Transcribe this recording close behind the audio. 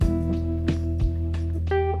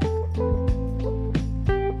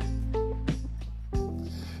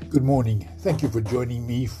Good morning. Thank you for joining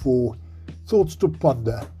me for Thoughts to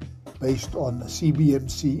Ponder based on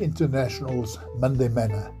CBMC International's Monday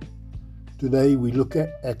Manna. Today we look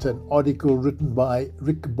at an article written by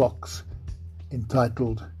Rick Box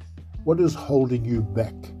entitled, "What is Holding You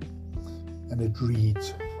Back?" And it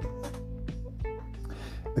reads,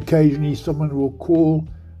 "Occasionally someone will call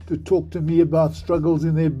to talk to me about struggles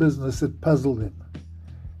in their business that puzzle them.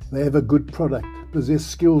 They have a good product, possess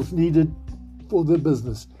skills needed for their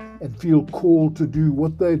business, and feel called to do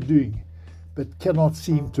what they're doing, but cannot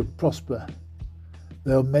seem to prosper.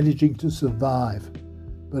 They are managing to survive,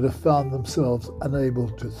 but have found themselves unable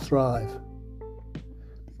to thrive.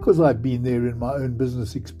 Because I've been there in my own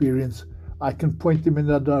business experience, I can point them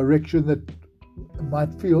in a direction that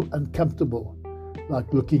might feel uncomfortable,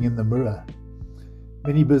 like looking in the mirror.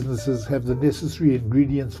 Many businesses have the necessary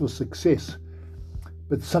ingredients for success,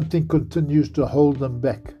 but something continues to hold them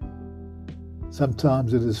back.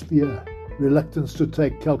 Sometimes it is fear, reluctance to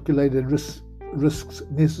take calculated risks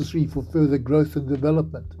necessary for further growth and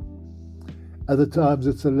development. Other times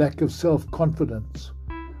it's a lack of self-confidence,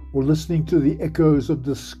 or listening to the echoes of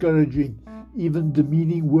discouraging, even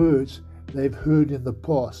demeaning words they've heard in the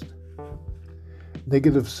past.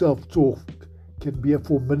 Negative self-talk can be a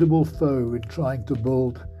formidable foe in trying to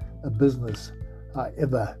build a business.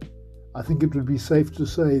 However, I think it would be safe to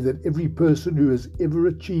say that every person who has ever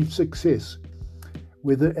achieved success,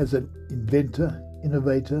 whether as an inventor,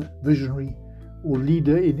 innovator, visionary, or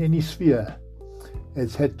leader in any sphere,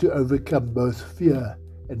 has had to overcome both fear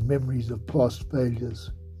and memories of past failures.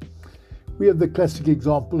 We have the classic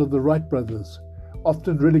example of the Wright brothers,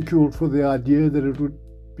 often ridiculed for the idea that it would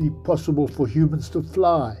be possible for humans to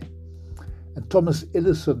fly, and Thomas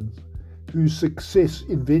Edison, whose success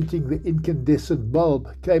inventing the incandescent bulb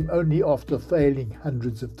came only after failing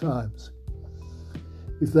hundreds of times.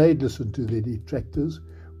 If they had listened to their detractors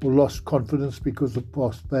or lost confidence because of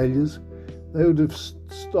past failures, they would have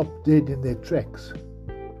stopped dead in their tracks.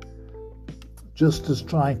 Just as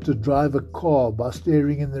trying to drive a car by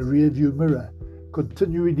staring in the rearview mirror,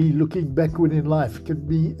 continually looking backward in life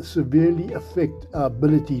can severely affect our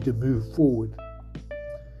ability to move forward.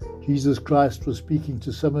 Jesus Christ was speaking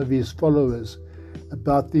to some of his followers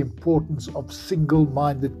about the importance of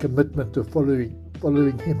single-minded commitment to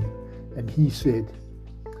following him, and he said,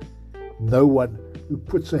 "No one who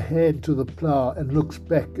puts a hand to the plough and looks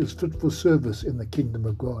back is fit for service in the kingdom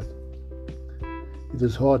of God." It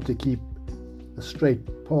is hard to keep a straight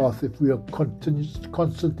path if we are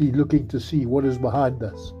constantly looking to see what is behind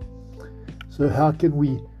us. So how can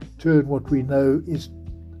we turn what we know is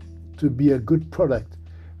to be a good product,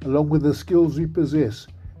 along with the skills we possess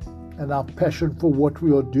and our passion for what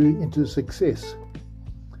we are doing, into success?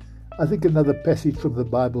 I think another passage from the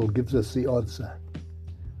Bible gives us the answer.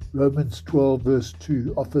 Romans 12 verse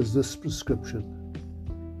 2 offers this prescription: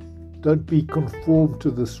 "Don't be conformed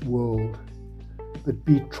to this world, but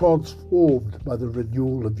be transformed by the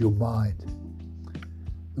renewal of your mind."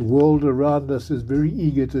 The world around us is very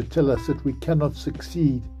eager to tell us that we cannot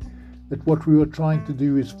succeed, that what we are trying to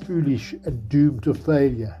do is foolish and doomed to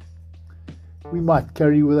failure. We might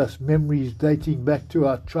carry with us memories dating back to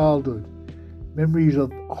our childhood, memories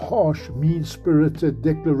of harsh, mean-spirited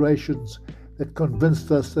declarations that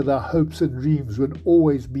convinced us that our hopes and dreams would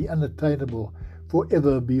always be unattainable,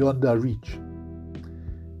 forever beyond our reach.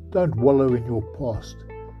 Don't wallow in your past.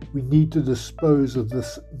 We need to dispose of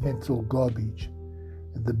this mental garbage.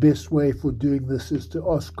 And the best way for doing this is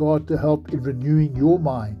to ask God to help in renewing your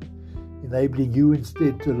mind, enabling you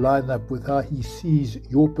instead to line up with how he sees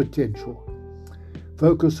your potential.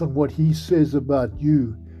 Focus on what he says about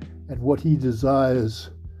you and what he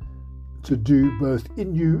desires to do both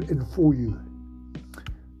in you and for you.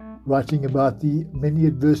 Writing about the many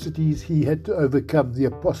adversities he had to overcome, the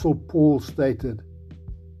Apostle Paul stated,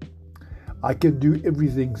 "I can do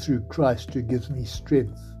everything through Christ who gives me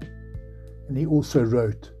strength." And he also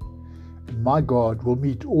wrote, "And my God will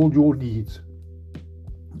meet all your needs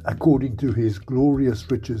according to his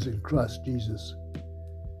glorious riches in Christ Jesus."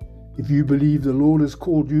 If you believe the Lord has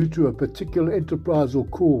called you to a particular enterprise or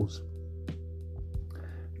cause,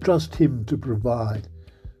 trust him to provide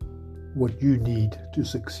what you need to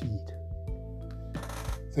succeed.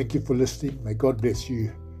 Thank you for listening. May God bless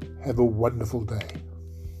you. Have a wonderful day.